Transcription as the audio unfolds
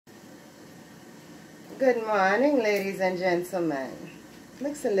Good morning, ladies and gentlemen.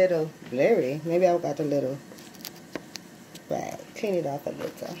 Looks a little blurry. Maybe I got a little. Right, clean it off a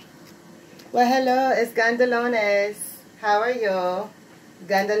little. Well, hello, it's Gandalones. How are you?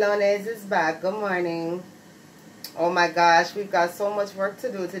 Gandalones is back. Good morning. Oh my gosh, we've got so much work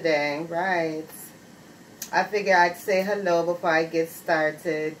to do today. Right. I figure I'd say hello before I get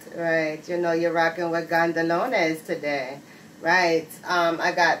started. Right. You know, you're rocking with Gandalones today. Right.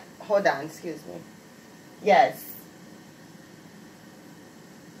 I got, hold on, excuse me. Yes.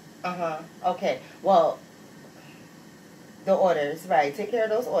 Okay. Well, the orders, right. Take care of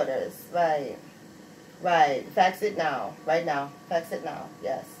those orders. Right. Right. Fax it now. Right now. Fax it now.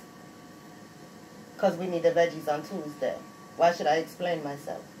 Yes. Because we need the veggies on Tuesday. Why should I explain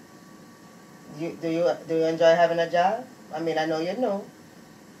myself? Do you enjoy having a job? I mean, I know you know.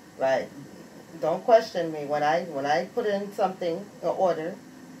 Right. Don't question me. When I put in something, an order,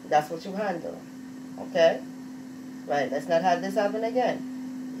 that's what you handle. Okay? Right. Let's not have this happen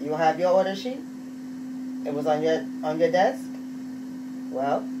again. You have your order sheet? It was on your desk?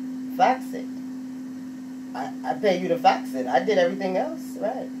 Well, fax it. I pay you to fax it. I did everything else.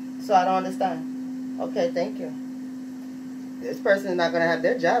 Right. So I don't understand. Okay, thank you. This person is not going to have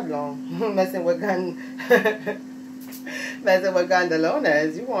their job long. Messing with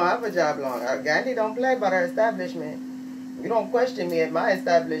Gandalones. You won't have a job long. Gandy don't play about her establishment. You don't question me at my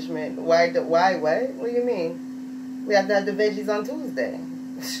establishment. Why, what? What do you mean? We have to have the veggies on Tuesday.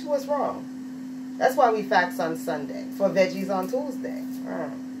 What's wrong? That's why we fax on Sunday. For veggies on Tuesday.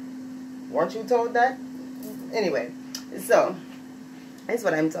 Weren't you told that? Anyway, so, that's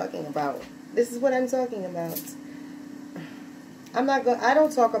what I'm talking about. This is what I'm talking about. I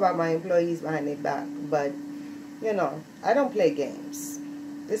don't talk about my employees behind their back, but, you know, I don't play games.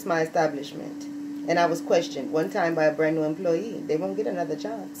 This is my establishment. And I was questioned one time by a brand new employee. They won't get another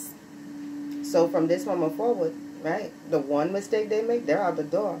chance. So from this moment forward, right, the one mistake they make, they're out the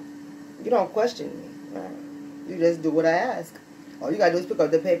door. You don't question me. Right? You just do what I ask. All you got to do is pick up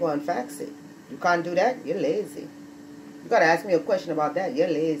the paper and fax it. You can't do that, you're lazy. You got to ask me a question about that, you're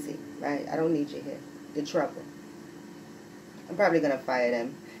lazy. Right? I don't need you here. You're trouble. I'm probably going to fire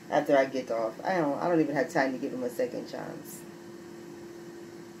them after I get off. I don't even have time to give them a second chance.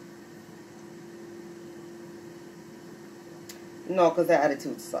 No, because their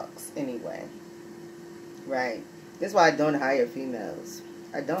attitude sucks anyway. Right. That's why I don't hire females.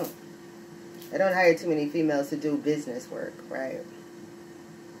 I don't hire too many females to do business work, right?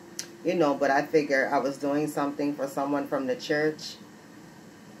 You know, but I figure I was doing something for someone from the church.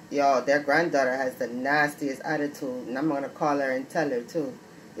 Y'all, their granddaughter has the nastiest attitude, and I'm going to call her and tell her, too.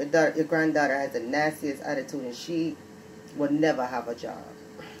 Your granddaughter has the nastiest attitude, and she will never have a job.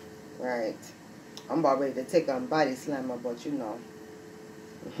 Right. I'm about ready to take on body slammer, but you know.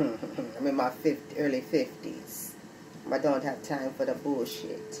 I'm in my early 50s. I don't have time for the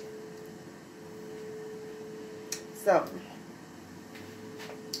bullshit. So,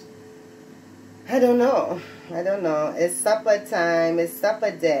 I don't know. It's supper time. It's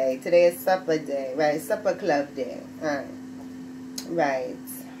supper day. Today is supper day, right? Supper club day. Right.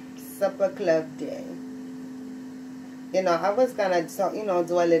 Supper club day. You know, I was going to talk, you know,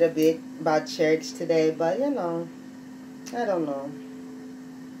 do a little bit about church today, but, you know, I don't know.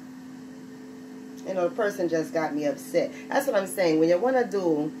 You know, the person just got me upset. That's what I'm saying. When you want to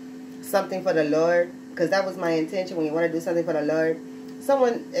do something for the Lord, because that was my intention, when you want to do something for the Lord,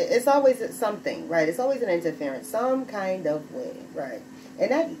 it's always something, right? It's always an interference, some kind of way, right?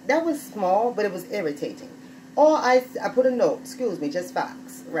 And that was small, but it was irritating. Or I put a note, excuse me, just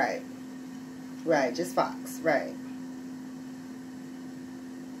fax, right? Right, just fax, right?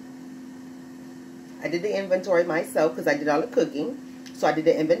 I did the inventory myself because I did all the cooking. So I did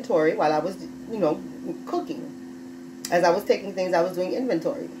the inventory while I was, you know, cooking. As I was taking things, I was doing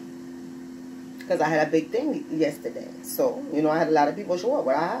inventory. Because I had a big thing yesterday. So, you know, I had a lot of people show up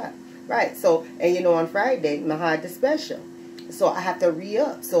what I had. Right. So, and you know, on Friday, I had the special. So I have to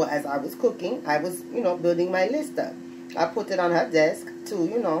re-up. So as I was cooking, I was, you know, building my list up. I put it on her desk to,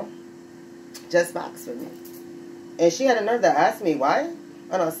 you know, just fax for me. And she had another ask me, why?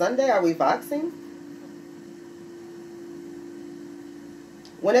 On a Sunday, are we faxing?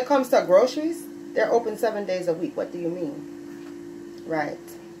 When it comes to groceries, they're open 7 days a week. What do you mean? Right.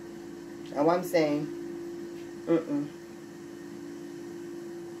 And what I'm saying,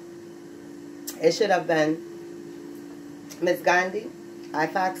 it should have been, Miss Gandy, I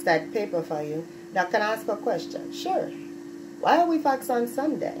faxed that paper for you. Now, can I ask a question? Sure. Why are we fax on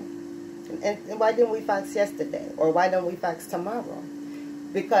Sunday? And why didn't we fax yesterday? Or why don't we fax tomorrow?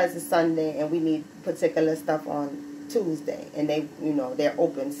 Because it's Sunday and we need particular stuff on Tuesday, and they, you know, they're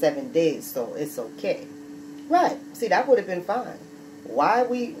open 7 days, so it's okay. Right. See, that would have been fine. Why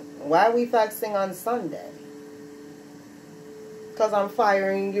we faxing on Sunday? Because I'm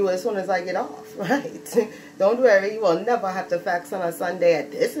firing you as soon as I get off, right? Don't worry, you will never have to fax on a Sunday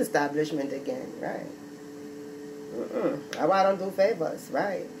at this establishment again, right? I don't do favors,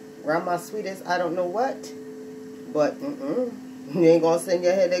 right? Grandma sweetest, I don't know what, but you ain't gonna send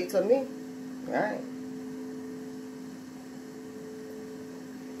your headache to me, right?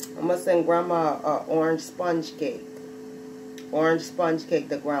 I'm gonna send Grandma orange sponge cake. Orange sponge cake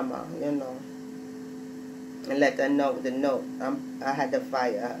to Grandma, you know. And let her know the note. I had to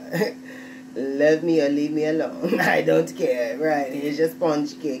fire her. Love me or leave me alone. I don't care, right? Here's your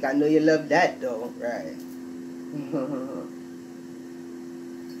sponge cake. I know you love that though, right?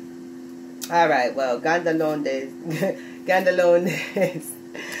 Alright, well, Gandalones. Gandalones.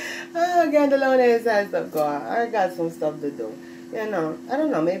 Oh, Gandalones has stuff going. I got some stuff to do. You know, I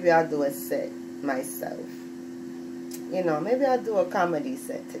don't know, maybe I'll do a set myself. You know, maybe I'll do a comedy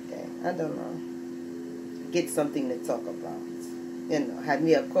set today. I don't know. Get something to talk about. You know, have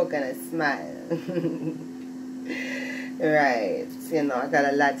me a cook and a smile. Right. You know, I got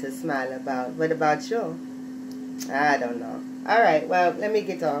a lot to smile about. What about you? I don't know. Alright, well, let me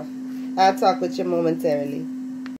get off. I'll talk with you momentarily.